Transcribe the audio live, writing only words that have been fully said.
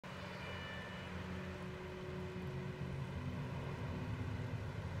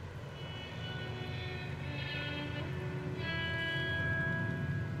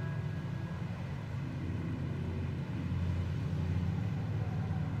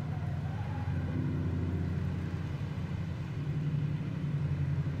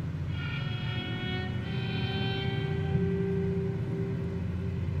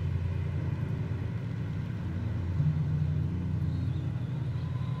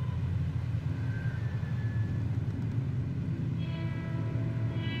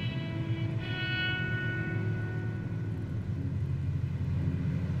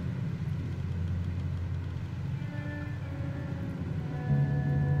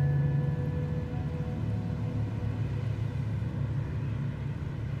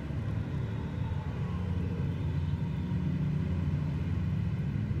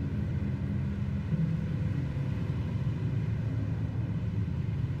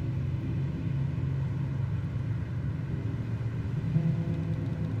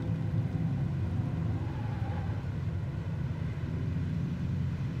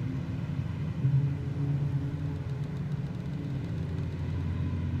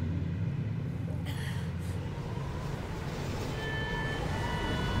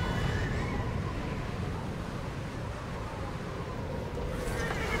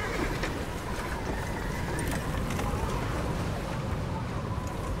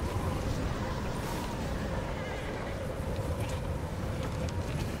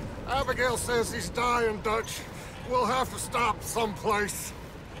Abigail says he's dying, Dutch. We'll have to stop someplace.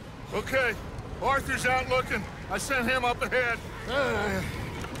 Okay. Arthur's out looking. I sent him up ahead.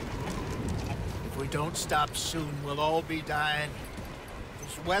 If we don't stop soon, we'll all be dying.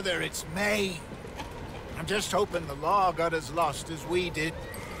 This weather, it's May. I'm just hoping the law got as lost as we did.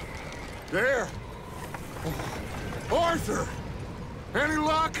 There! Arthur! Any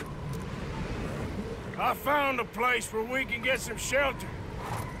luck? I found a place where we can get some shelter.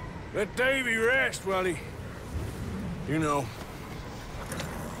 Let Davy rest while he... You know.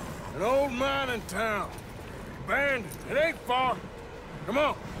 An old mining town. Abandoned. It ain't far. Come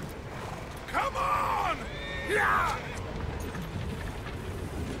on. Come on! Yeah!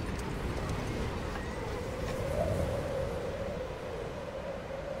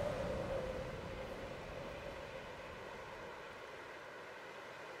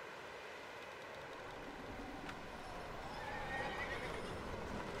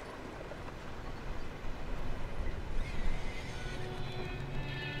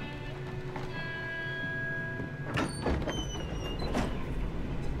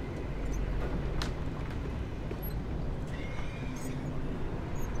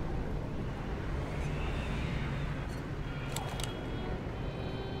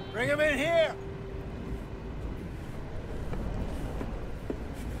 Bring him in here!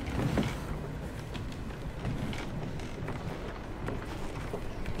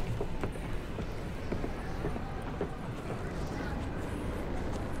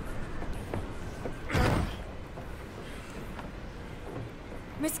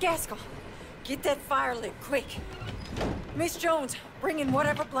 Miss Gaskell, get that fire lit, quick. Miss Jones, bring in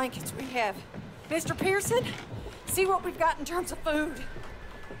whatever blankets we have. Mr. Pearson, see what we've got in terms of food.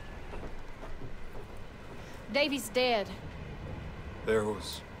 Davy's dead. There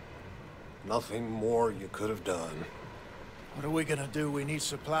was nothing more you could have done. What are we gonna do? We need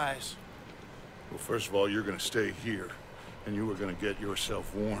supplies. Well, first of all, you're gonna stay here, and you were gonna get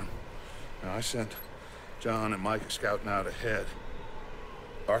yourself warm. Now, I sent John and Micah scouting out ahead.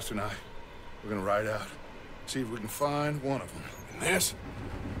 Arthur and I, we're gonna ride out, see if we can find one of them. And this,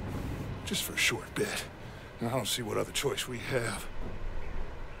 just for a short bit. And I don't see what other choice we have.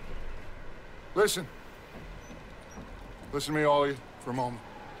 Listen. Listen to me, all of you, for a moment.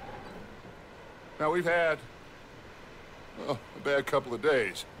 Now, we've had, well, a bad couple of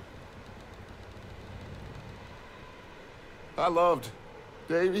days. I loved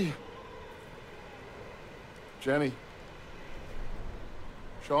Davy, Jenny,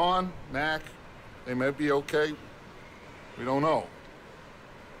 Sean, Mac. They may be okay. We don't know.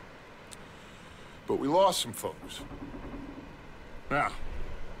 But we lost some folks. Now,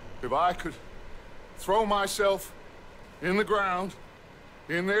 if I could throw myself in the ground,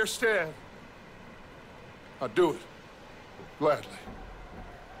 in their stead, I'd do it, gladly.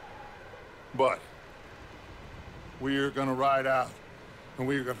 But we're gonna ride out, and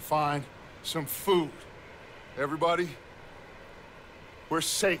we're gonna find some food. Everybody, we're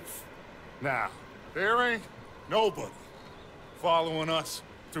safe now. There ain't nobody following us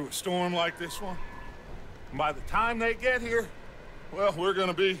through a storm like this one. And by the time they get here, well, we're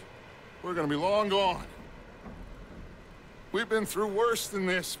gonna be long gone. We've been through worse than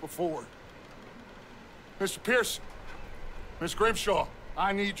this before. Mr. Pearson, Miss Grimshaw,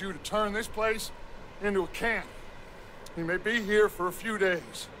 I need you to turn this place into a camp. We may be here for a few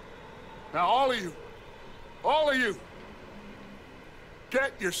days. Now, all of you,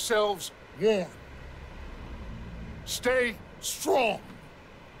 get yourselves warm. Stay strong.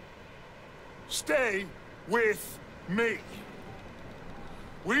 Stay with me.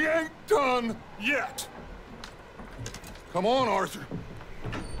 We ain't done yet. Come on, Arthur.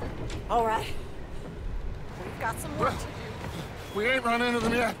 All right. We've got some work to do. We ain't run into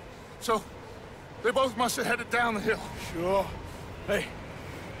them yet, so they both must have headed down the hill. Sure. Hey,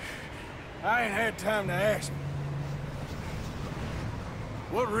 I ain't had time to ask.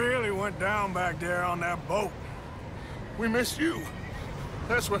 What really went down back there on that boat? We missed you.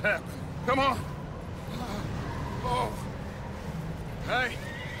 That's what happened. Come on. Oh. Hey,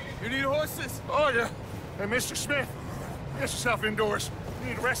 you need horses? Oh, yeah. Hey, Mr. Smith, get yourself indoors. You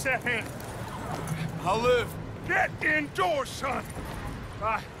need to rest that hand. I'll live. Get indoors, son.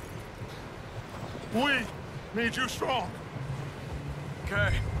 We need you strong.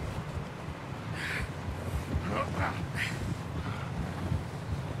 Okay.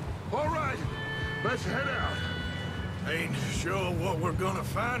 All right, let's head out. Ain't sure what we're gonna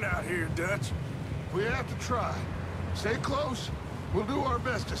find out here, Dutch. We have to try. Stay close. We'll do our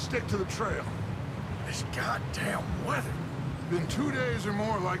best to stick to the trail. This goddamn weather. Been 2 days or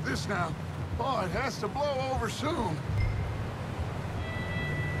more like this now. Oh, it has to blow over soon.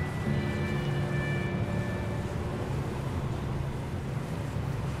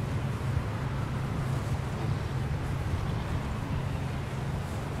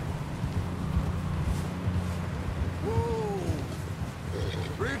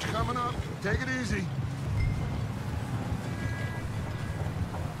 Coming up. Take it easy.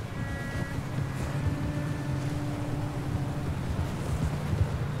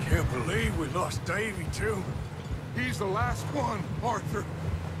 Can't believe we lost Davy, too. He's the last one, Arthur.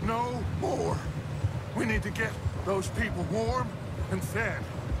 No more. We need to get those people warm and fed.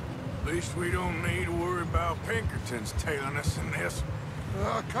 At least we don't need to worry about Pinkertons tailing us in this.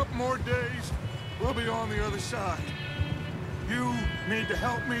 A couple more days, we'll be on the other side. You need to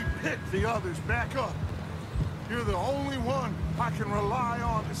help me pick the others back up. You're the only one I can rely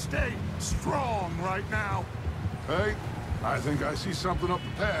on to stay strong right now. Hey, I think I see something up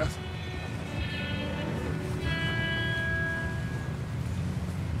the path.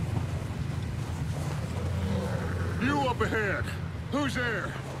 You up ahead. Who's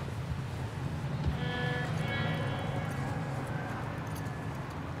there?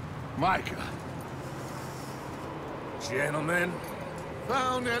 Micah. Gentlemen,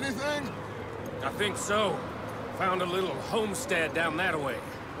 Found anything? I think so. Found a little homestead down that way.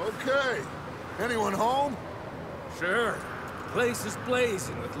 Okay. Anyone home? Sure. Place is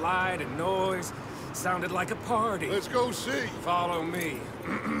blazing with light and noise. Sounded like a party. Let's go see. Follow me.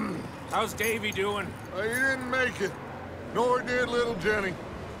 How's Davy doing? He didn't make it. Nor did little Jenny.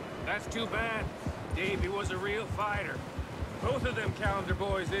 That's too bad. Davy was a real fighter. Both of them calendar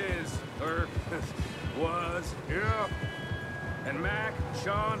boys is, or was. Yeah, And Mac,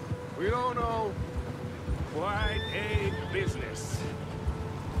 Sean, we don't know. quite a business.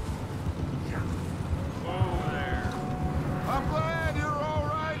 Whoa there. I'm glad you're all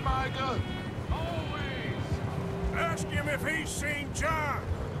right, Micah. Always. Ask him if he's seen John.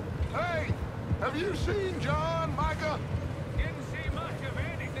 Hey, have you seen John, Micah? Didn't see much of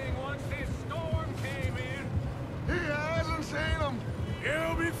anything once this storm came in. He hasn't seen him.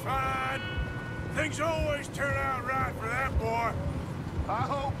 He'll be fine. Things always turn out right for that boy. I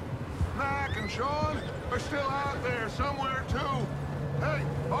hope Mac and Sean are still out there somewhere, too. Hey,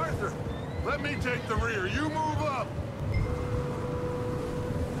 Arthur, let me take the rear. You move up.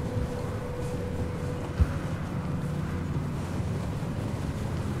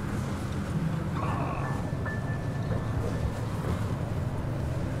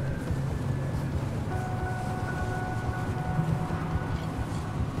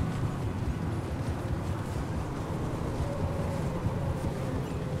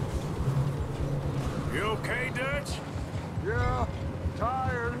 You okay, Dutch? Yeah,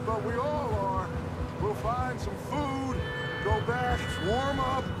 tired, but we all are. We'll find some food, go back, warm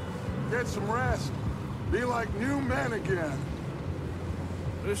up, get some rest. Be like new men again.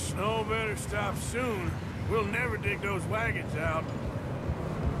 This snow better stop soon. We'll never dig those wagons out.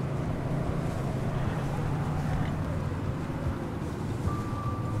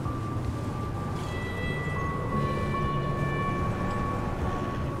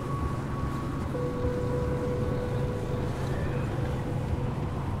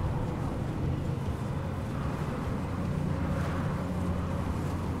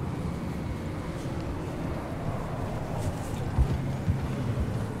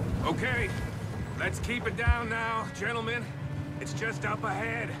 Okay, let's keep it down now, gentlemen. It's just up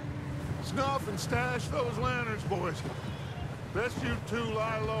ahead. Snuff and stash those lanterns, boys. Best you two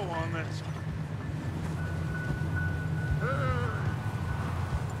lie low on this.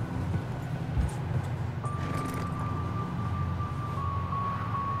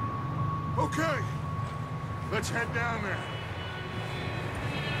 Okay, let's head down there.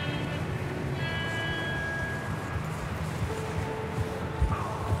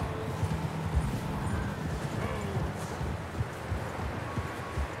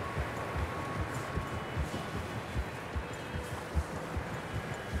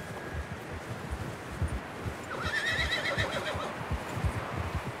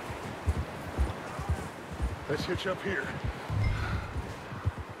 Let's hitch up here.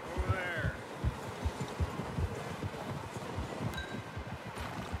 Over there.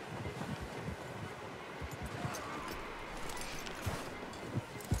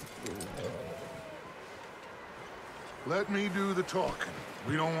 Let me do the talking.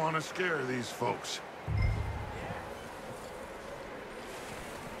 We don't want to scare these folks.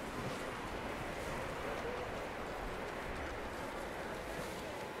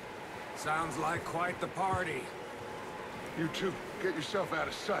 Sounds like quite the party. You two, get yourself out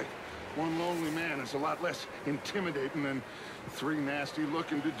of sight. One lonely man is a lot less intimidating than three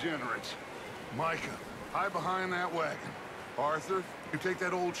nasty-looking degenerates. Micah, hide behind that wagon. Arthur, you take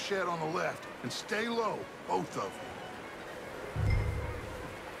that old shed on the left, and stay low, both of you.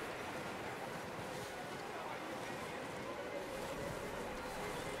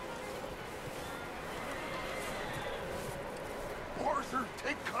 Arthur,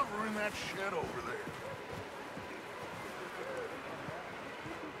 take cover in that shed over there.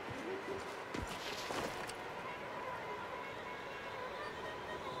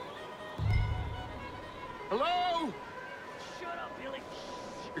 Hello? Shut up, Billy.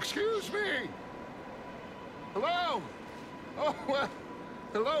 Excuse me? Hello? Oh, well,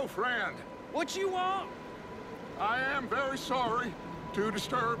 hello, friend. What you want? I am very sorry to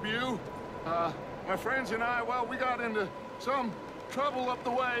disturb you. My friends and I, well, we got into some trouble up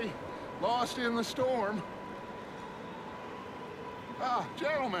the way, lost in the storm.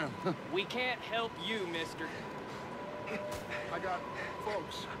 Gentlemen. We can't help you, mister. I got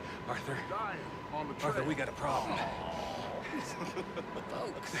folks Arthur. dying on the trail. Arthur, we got a problem.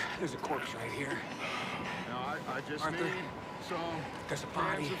 Folks. There's a corpse right here. Now, I just Arthur, need some there's a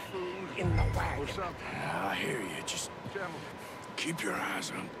body cans of food in the or wagon. something. I hear you. Just Gentlemen, keep your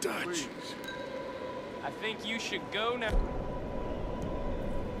eyes on Dutch. please. I think you should go now.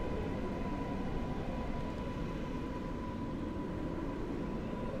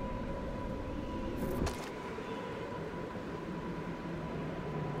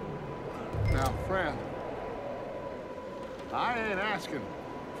 Now, friend, I ain't asking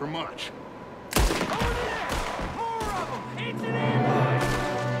for much. Over there! More of them! It's an ambush!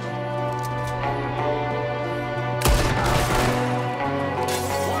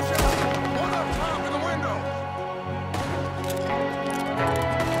 Watch out! One up top in the window!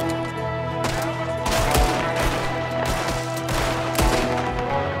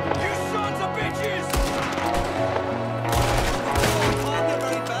 You sons of bitches!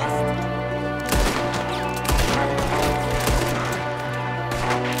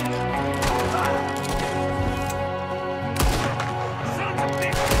 Sons of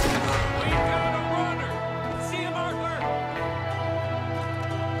bitches! We got a runner! See him, Arthur?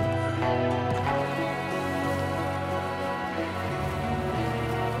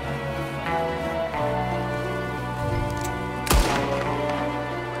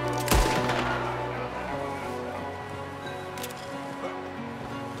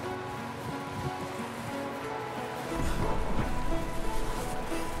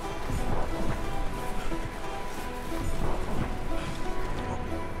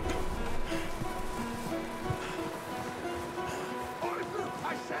 Arthur,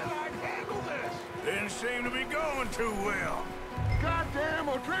 I said I'd handle this! Didn't seem to be going too well. Goddamn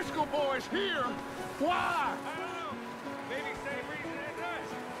O'Driscoll boys here! Why? I don't know. Maybe same reason as us.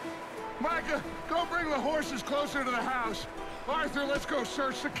 Micah, go bring the horses closer to the house. Arthur, let's go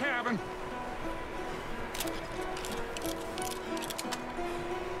search the cabin.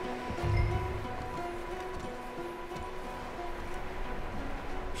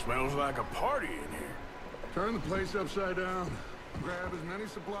 Smells like a party in here. Turn the place upside down. Grab as many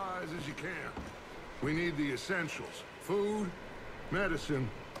supplies as you can. We need the essentials. Food, medicine,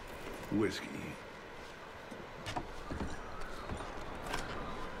 whiskey.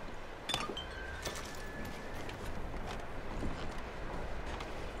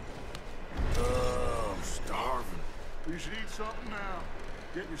 Oh, I'm starving. You should eat something now.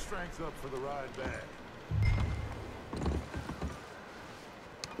 Get your strength up for the ride back.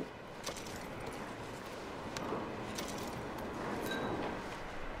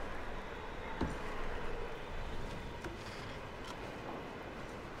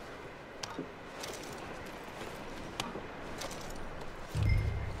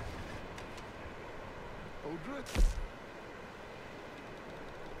 O'Driscoll.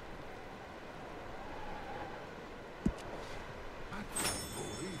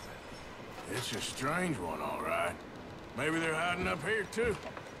 It's a strange one, all right. Maybe they're hiding up here, too.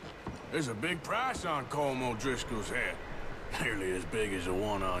 There's a big price on Colm O'Driscoll's head. Nearly as big as the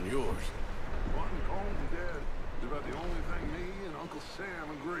one on yours. Wanting Colm dead is about the only thing me and Uncle Sam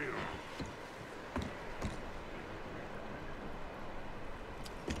agree on.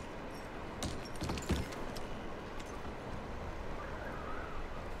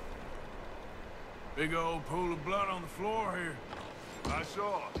 Big old pool of blood on the floor here. I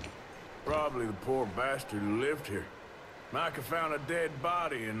saw. Probably the poor bastard who lived here. Micah found a dead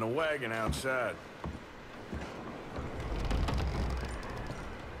body in the wagon outside.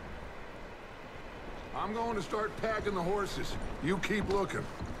 I'm going to start packing the horses. You keep looking.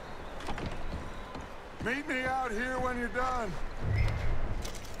 Meet me out here when you're done.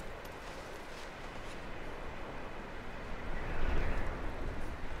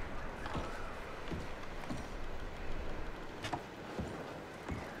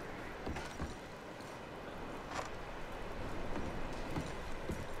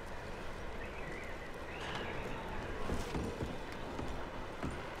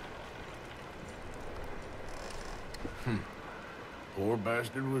 Poor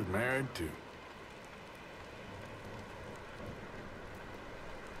bastard was married too.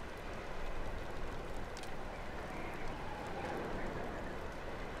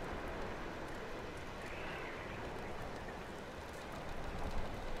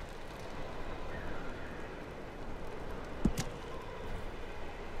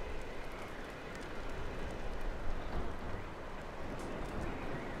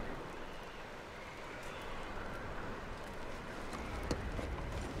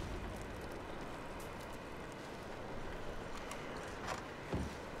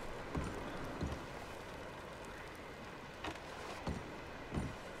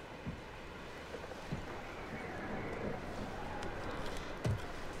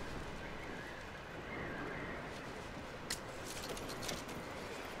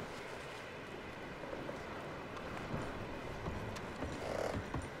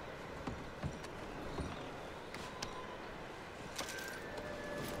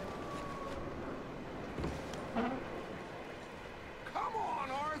 Come on,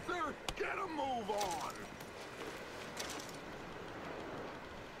 Arthur! Get a move on!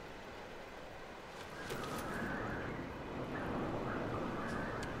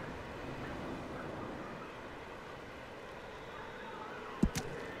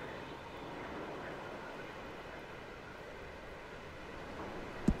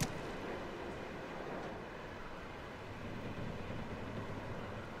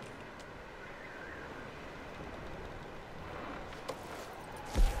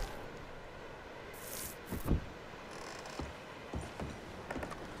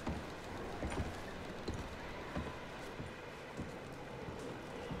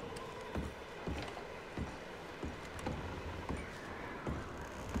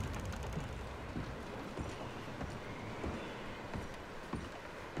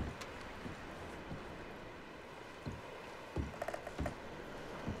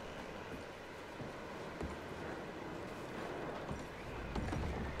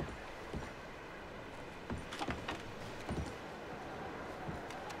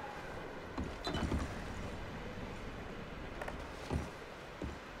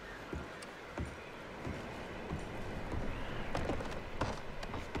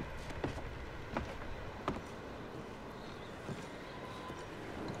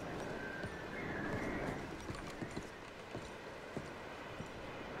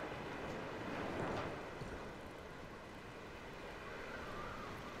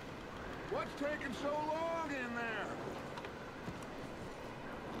 What's taking so long in there?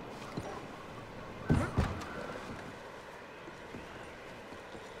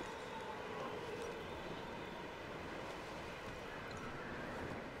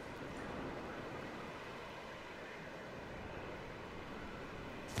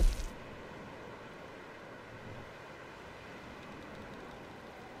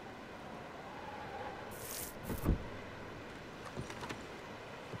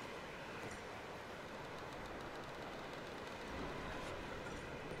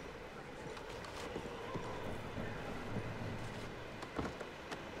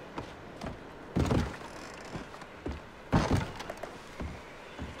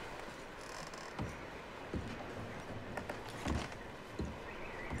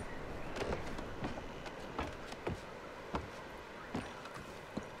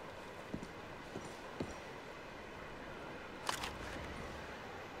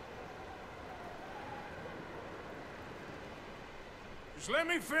 Just let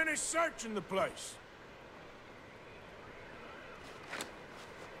me finish searching the place.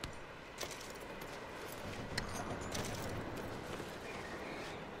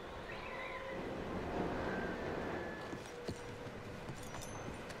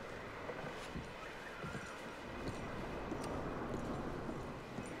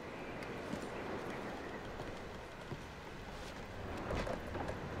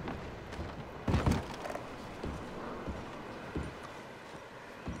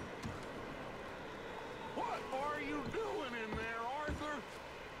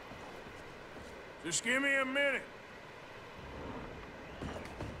 Just give me a minute.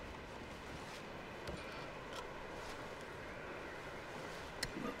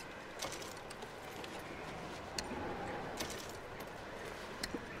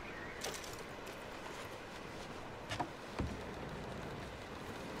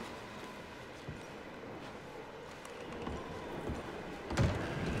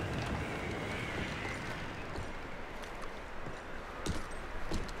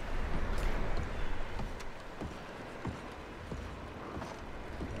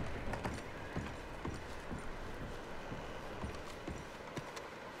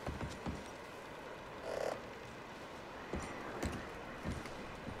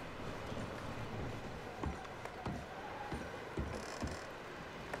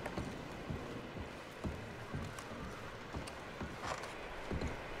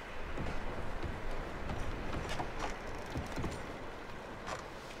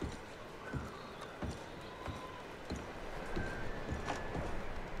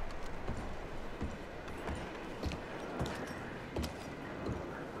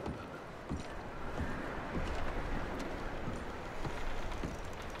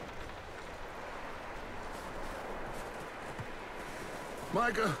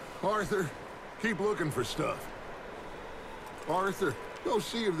 Micah, Arthur, keep looking for stuff. Arthur, go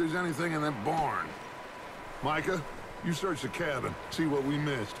see if there's anything in that barn. Micah, you search the cabin, see what we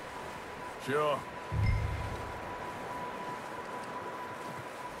missed. Sure.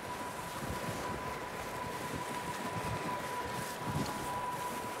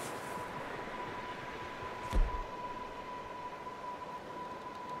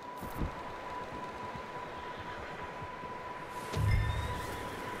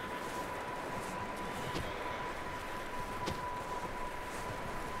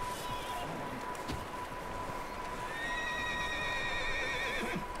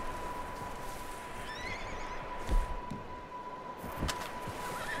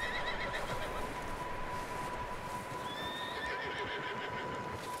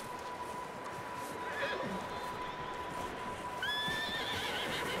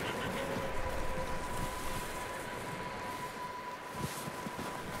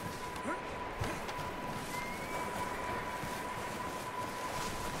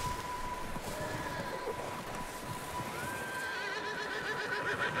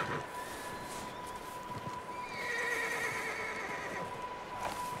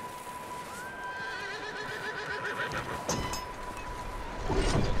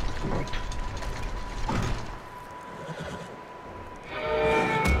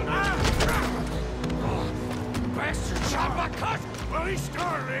 Well, he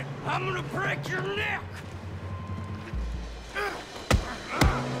started it. I'm gonna break your neck.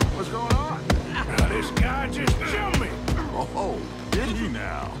 What's going on? Now, this guy just jumped me. Oh, did he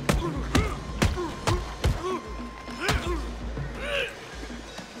now?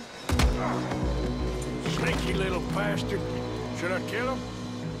 Sneaky little bastard. Should I kill him?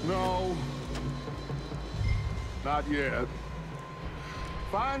 No. Not yet.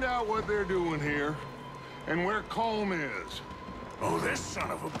 Find out what they're doing here, and where Colm is. Oh, this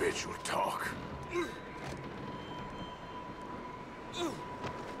son of a bitch will talk.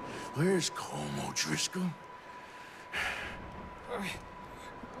 Where's Colm O'Driscoll?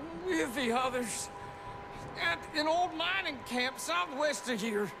 With the others. At an old mining camp southwest of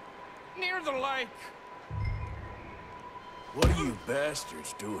here. Near the lake. What are you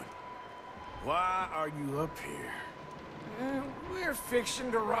bastards doing? Why are you up here? We're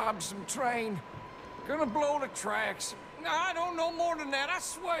fixing to rob some train. Gonna blow the tracks. I don't know more than that, I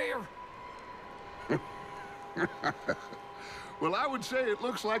swear. Well, I would say it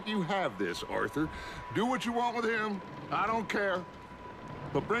looks like you have this, Arthur. Do what you want with him. I don't care.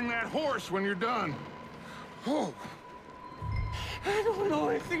 But bring that horse when you're done. Oh. I don't know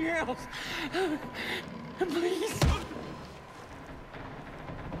anything else. Please.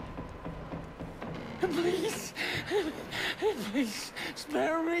 Please. Please,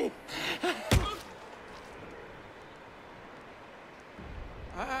 spare me.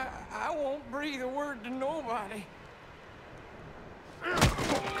 I won't breathe a word to nobody.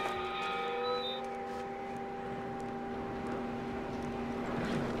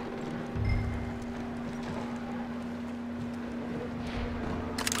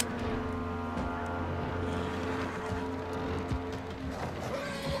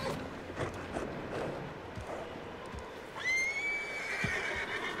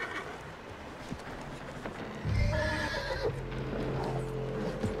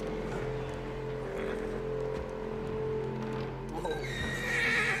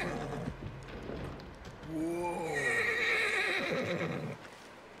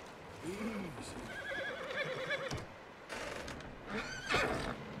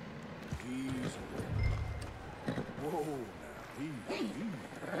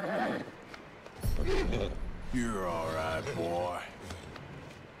 You're all right, boy.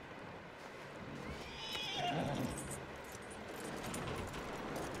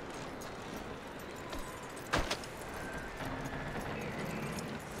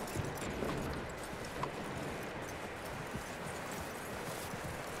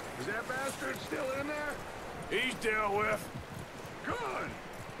 Is that bastard still in there? He's dealt with. Good.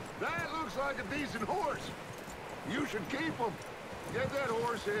 That looks like a decent horse. You should keep him. Get that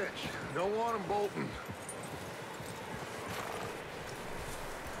horse hitched. Don't want him bolting.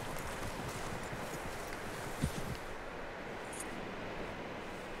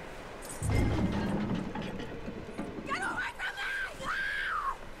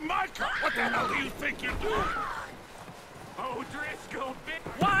 Micah, what the hell do you think you're doing? Oh, Driscoll,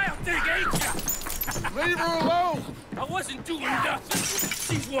 Wild thing, ain't ya? Leave her alone! I wasn't doing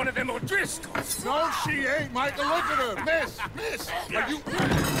nothing. She's one of them O'Driscolls. No, she ain't, Micah. Look at her. Miss, are you...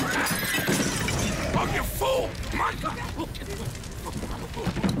 Oh, you fool! Micah!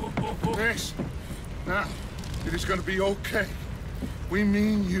 Miss, now, it is gonna be okay. We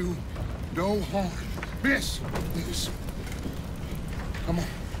mean you no harm. Miss! Come on.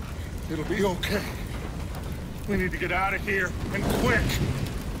 It'll be okay. We need to get out of here, and quick.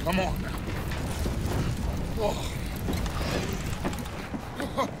 Come on now. Oh.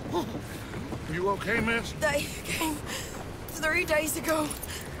 You okay, miss? They came 3 days ago.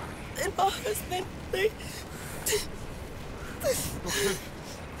 And my husband, they... Okay.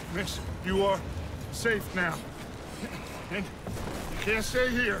 Miss, you are safe now. And you can't stay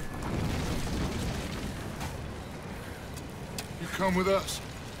here. You come with us.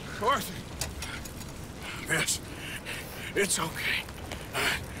 Arthur. Miss, it's okay.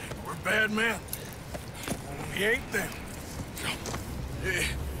 We're bad men. We ain't them.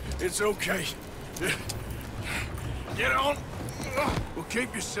 It's okay. Get on. We'll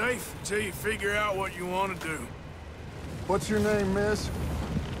keep you safe until you figure out what you want to do. What's your name, miss?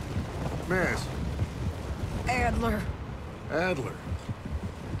 Miss. Adler. Adler.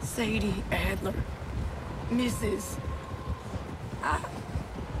 Sadie Adler. Mrs.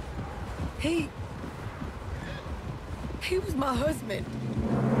 He was my husband.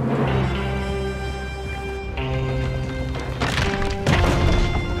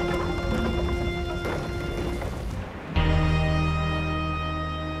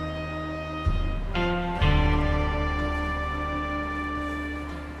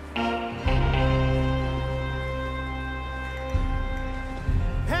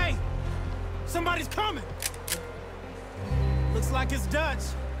 Hey! Somebody's coming! Looks like it's Dutch.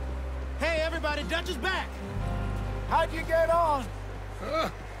 Hey, everybody, Dutch is back! How'd you get on?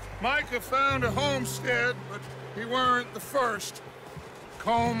 Micah found a homestead, but he weren't the first.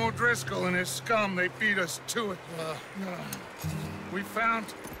 Colm O'Driscoll and his scum, they beat us to it. We found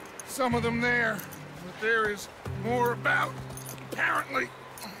some of them there, but there is more about, apparently.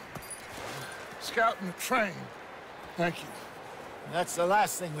 Scouting the train. Thank you. That's the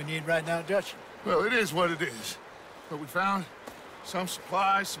last thing we need right now, Dutch. Well, it is what it is. But we found some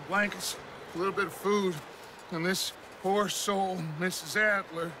supplies, some blankets, a little bit of food, and this poor soul, Mrs.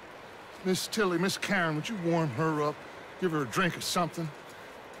 Adler, Miss Tilly, Miss Karen, would you warm her up? Give her a drink or something?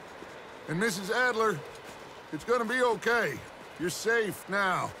 And Mrs. Adler, it's gonna be okay. You're safe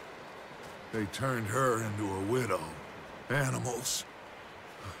now. They turned her into a widow. Animals.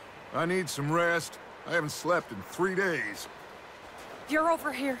 I need some rest. I haven't slept in 3 days. You're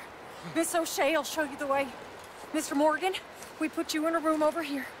over here. Miss O'Shea will show you the way. Mr. Morgan, we put you in a room over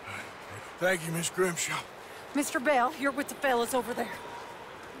here. Thank you, Miss Grimshaw. Mr. Bell, you're with the fellas over there.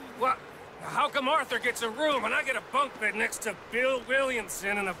 What? How come Arthur gets a room and I get a bunk bed next to Bill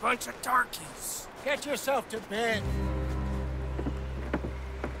Williamson and a bunch of darkies? Get yourself to bed.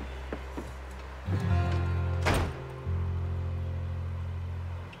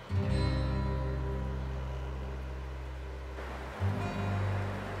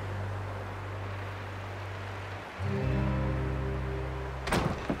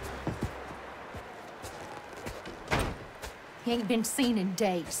 He ain't been seen in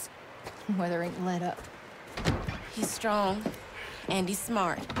days. Weather ain't let up. He's strong, and he's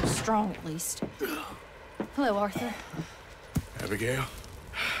smart. Strong, at least. Hello, Arthur. Abigail?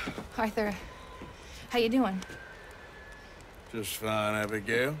 Arthur, how you doing? Just fine,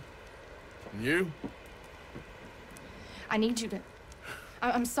 Abigail. And you? I need you to...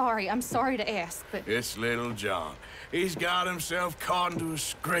 I'm sorry to ask, but... It's little John. He's got himself caught into a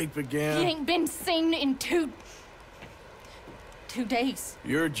scrape again. He ain't been seen in 2 days.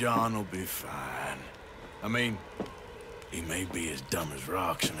 Your John will be fine. I mean, he may be as dumb as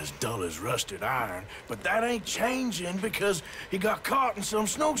rocks and as dull as rusted iron, but that ain't changing because he got caught in some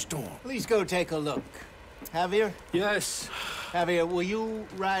snowstorm. Please go take a look. Javier? Yes. Javier, will you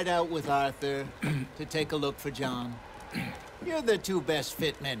ride out with Arthur to take a look for John? You're the 2 best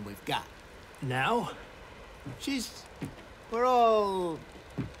fit men we've got. Now? We're all...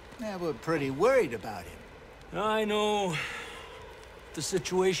 Yeah, we're pretty worried about him. I know. The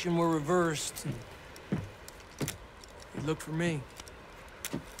situation were reversed. You look for me.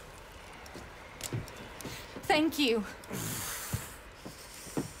 Thank you.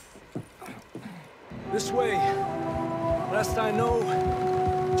 This way. Last I know,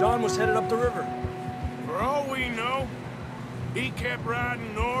 John was headed up the river. For all we know, he kept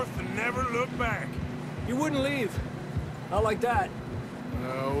riding north and never looked back. He wouldn't leave. Not like that.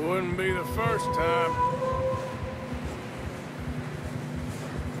 Wouldn't be the first time.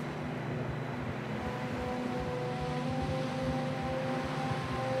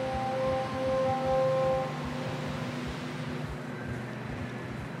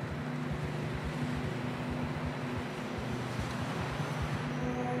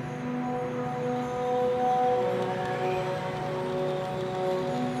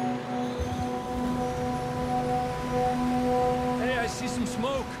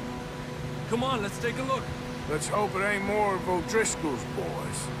 smoke. Come on, let's take a look. Let's hope it ain't more of O'Driscoll's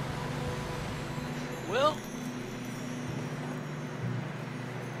boys. Well,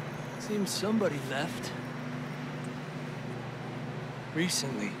 seems somebody left.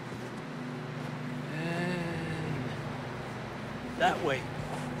 Recently. And that way.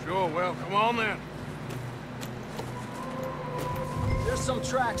 Sure, well, come on then. There's some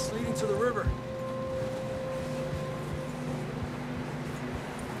tracks leading to the river.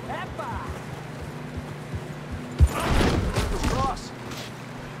 Cross.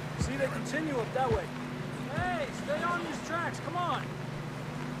 See, they continue up that way. Hey, stay on these tracks, come on.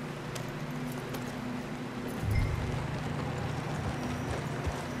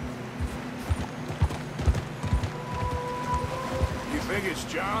 You think it's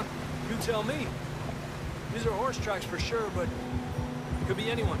John? You tell me. These are horse tracks for sure, but it could be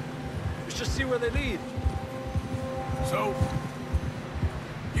anyone. Let's just see where they lead. So,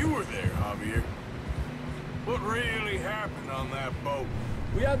 you were there, Javier. What really happened on that boat?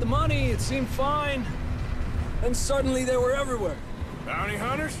 We had the money, it seemed fine. Then suddenly they were everywhere. Bounty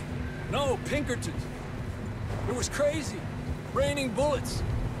hunters? No, Pinkertons. It was crazy. Raining bullets.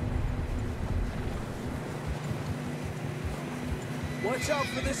 Watch out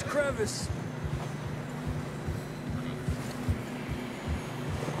for this crevice.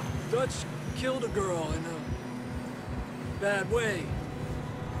 Dutch killed a girl in a bad way.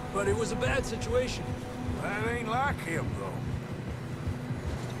 But it was a bad situation. That ain't like him, though.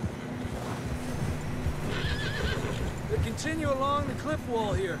 They continue along the cliff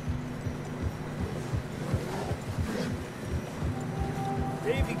wall here.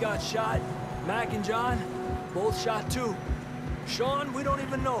 Davey got shot. Mac and John, both shot too. Sean, we don't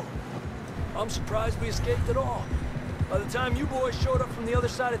even know. I'm surprised we escaped at all. By the time you boys showed up from the other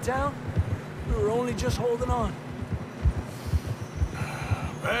side of town, we were only just holding on.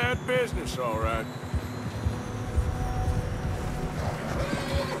 Bad business, all right.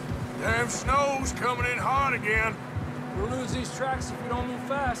 Damn snow's coming in hard again. We'll lose these tracks if we don't move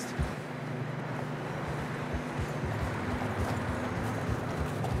fast.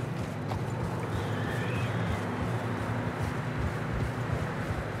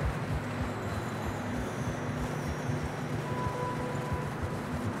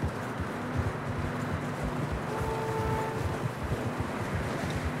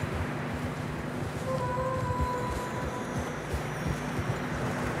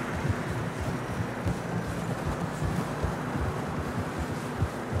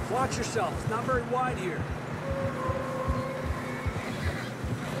 Watch yourself, it's not very wide here.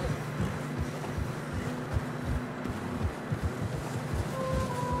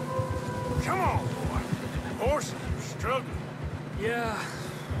 Come on, boy. Horses are struggling. Yeah,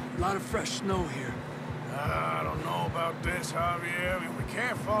 a lot of fresh snow here. I don't know about this, Javier. I mean, we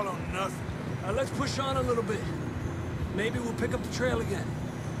can't follow nothing. Let's push on a little bit. Maybe we'll pick up the trail again.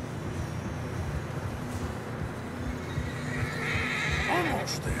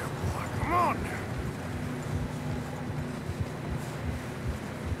 Almost there, boy. Come on now.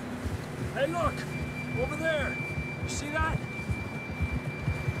 Hey, look! Over there! You see that?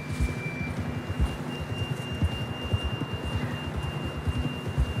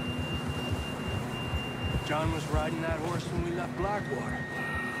 John was riding that horse when we left Blackwater.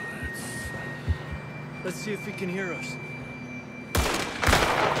 Let's see if he can hear us.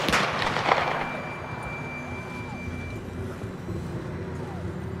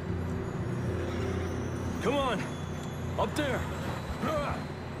 Come on! Up there!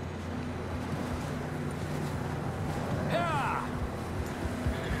 Yeah!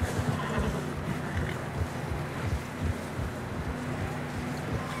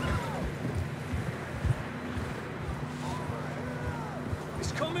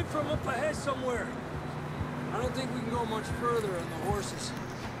 He's coming from up ahead somewhere. I don't think we can go much further on the horses.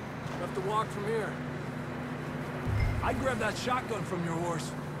 We'll have to walk from here. I'd grab that shotgun from your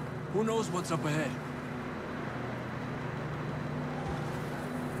horse. Who knows what's up ahead?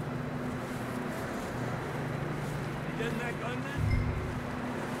 You getting that gun then?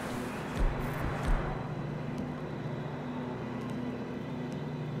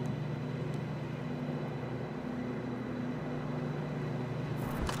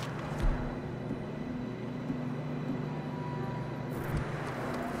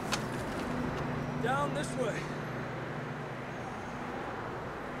 Down this way.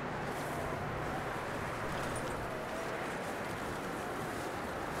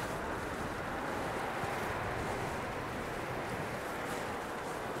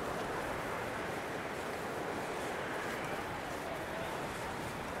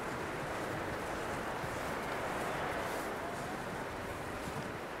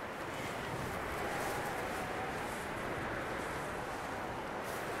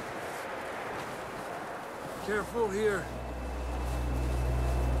 Careful here.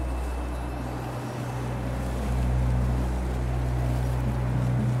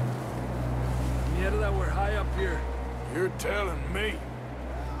 Mierda, we're high up here. You're telling me.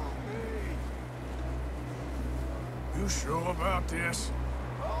 You sure about this?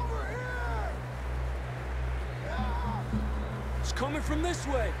 Over here! It's coming from this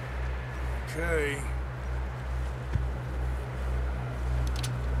way. Okay.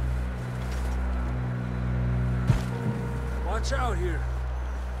 Watch out here.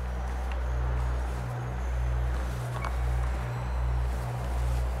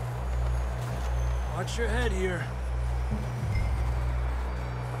 Watch your head here.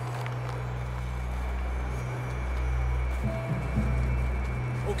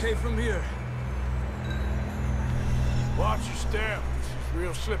 Okay, from here. Watch your step. This is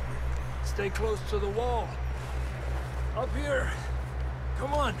real slippery. Stay close to the wall. Up here.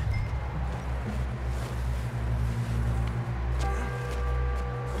 Come on.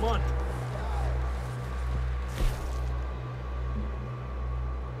 Come on.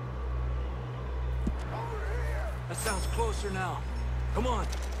 That sounds closer now. Come on.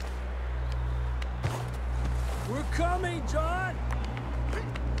 We're coming, John!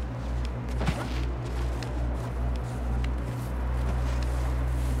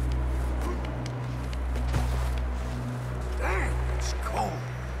 Damn, it's cold.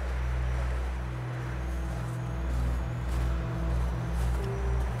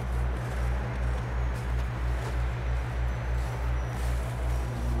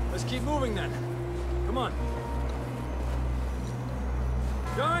 Let's keep moving then. Come on.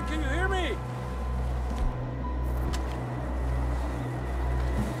 John, can you hear me?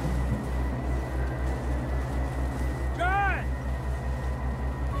 John!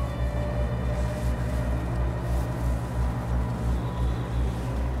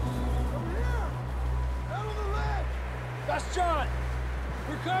 Over here! Out on the ledge! That's John!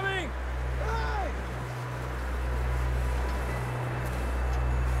 We're coming! Hey!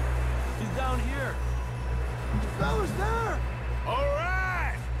 He's down here. Fellas there! All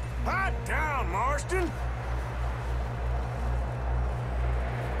right. Hot down, Marston.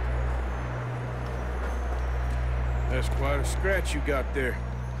 That's quite a scratch you got there.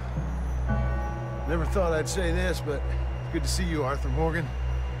 Never thought I'd say this, but good to see you, Arthur Morgan.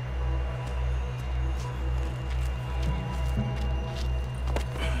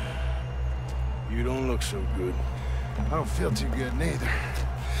 You don't look so good. I don't feel too good, neither.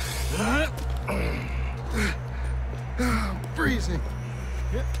 I'm freezing.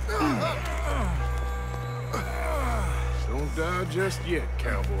 Don't die just yet,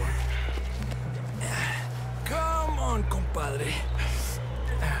 cowboy. Come on, compadre.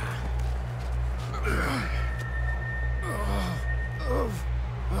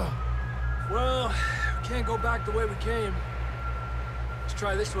 Well, we can't go back the way we came. Let's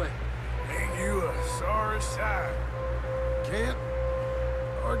try this way. Ain't you a sorry sight? Can't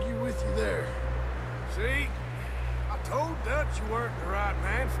argue with you there. See? I told Dutch you weren't the right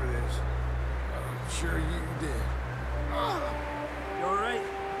man for this. I'm sure you did. You all right?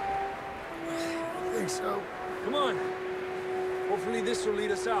 I think so. Come on. Hopefully this will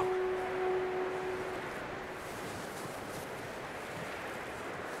lead us out.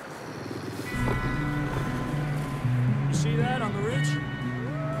 You see that on the ridge?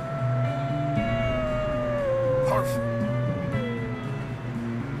 Perfect.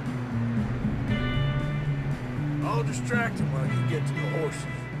 I'll distract him while you get to the horses.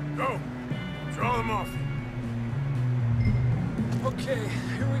 Go. Draw them off. Okay,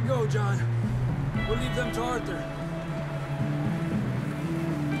 here we go, John. We'll leave them to Arthur.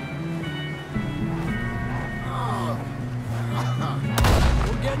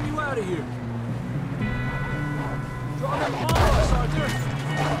 We're getting you out of here. Draw them all us, Arthur.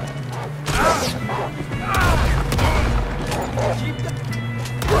 Keep them.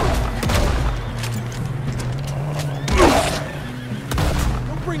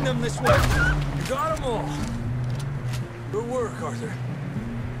 Don't bring them this way. You got them all. Good work, Arthur.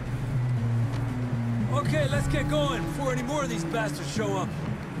 Okay, let's get going before any more of these bastards show up.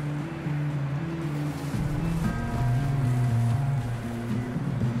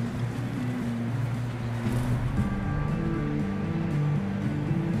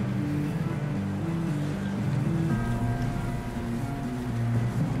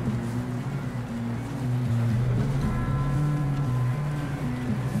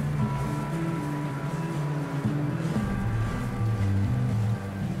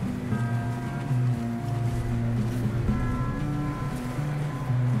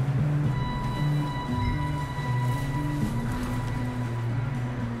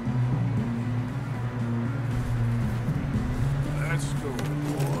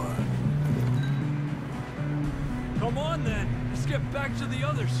 get back to the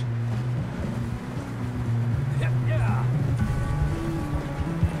others. Yeah.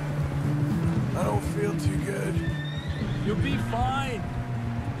 I don't feel too good. You'll be fine.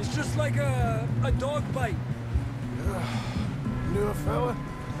 It's just like a dog bite. Knew a fella?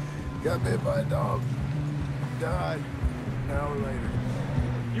 Got bit by a dog. Died an hour later.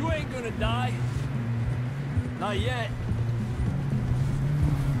 You ain't gonna die. Not yet.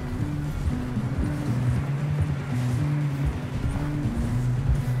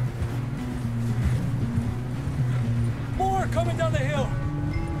 More coming down the hill.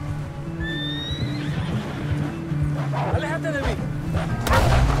 Aléjate de mí.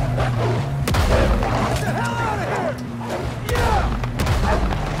 Get the hell out of here! Yeah!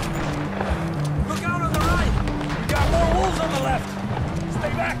 Look out on the right. We got more wolves on the left.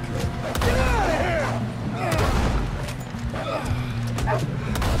 Stay back. Get out of here!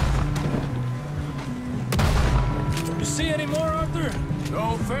 You see any more, Arthur?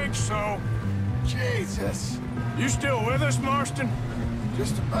 Don't think so. Jesus. You still with us, Marston?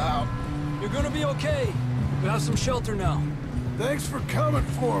 Just about. You're gonna be okay. We have some shelter now. Thanks for coming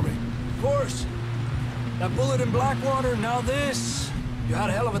for me. Of course. That bullet in Blackwater, now this. You had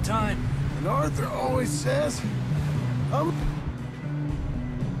a hell of a time. And Arthur always says, I'm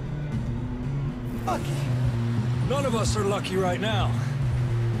lucky. None of us are lucky right now.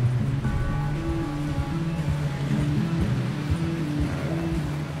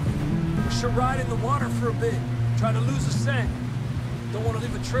 We should ride in the water for a bit. Try to lose the scent. Don't want to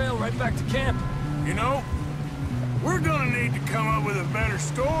leave a trail right back to camp. You know, we're gonna need to come up with a better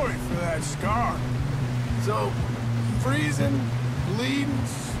story for that scar. So, freezing, bleeding,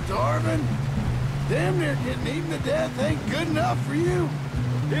 starving, damn near getting eaten to death ain't good enough for you.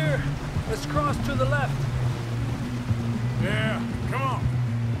 Here, let's cross to the left. Yeah, come on.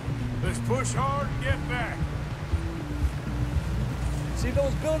 Let's push hard and get back. See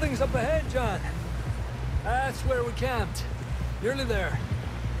those buildings up ahead, John? That's where we camped. Nearly there.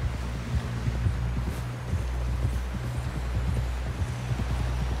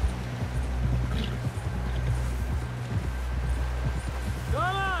 Come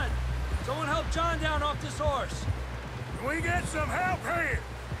on! Someone help John down off this horse. Can we get some help here?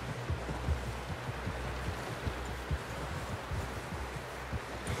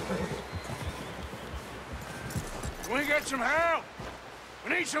 Can we get some help?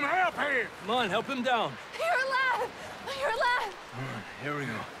 We need some help here. Come on, help him down. You're alive! You're alive! Here we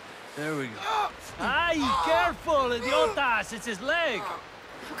go. There we go. Ay, careful, idiotas! It's his leg. Oh,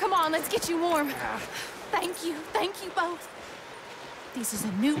 come on, let's get you warm. Thank you both. This is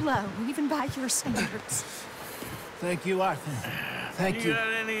a new low, even by your standards. Thank you, Arthur. Thank you. You got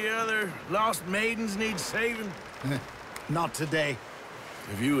any other lost maidens need saving? Not today.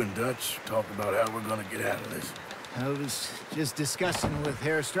 Have you and Dutch talked about how we're gonna get out of this? I was just discussing with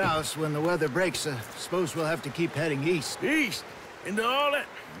Herr Strauss when the weather breaks. Suppose we'll have to keep heading east. East? Into all that...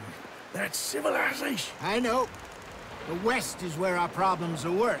 That's civilization. I know. The west is where our problems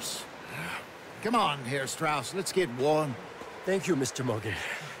are worse. Come on, Herr Strauss, let's get warm. Thank you, Mr. Morgan.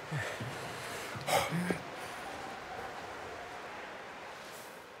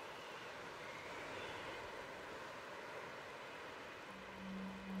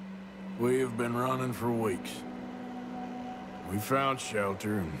 We have been running for weeks. We found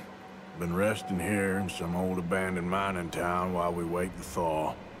shelter and been resting here in some old abandoned mining town while we wait the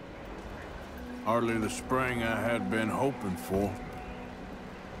thaw. Hardly the spring I had been hoping for.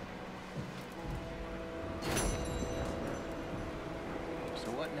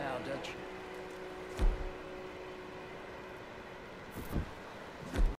 So what now, Dutch?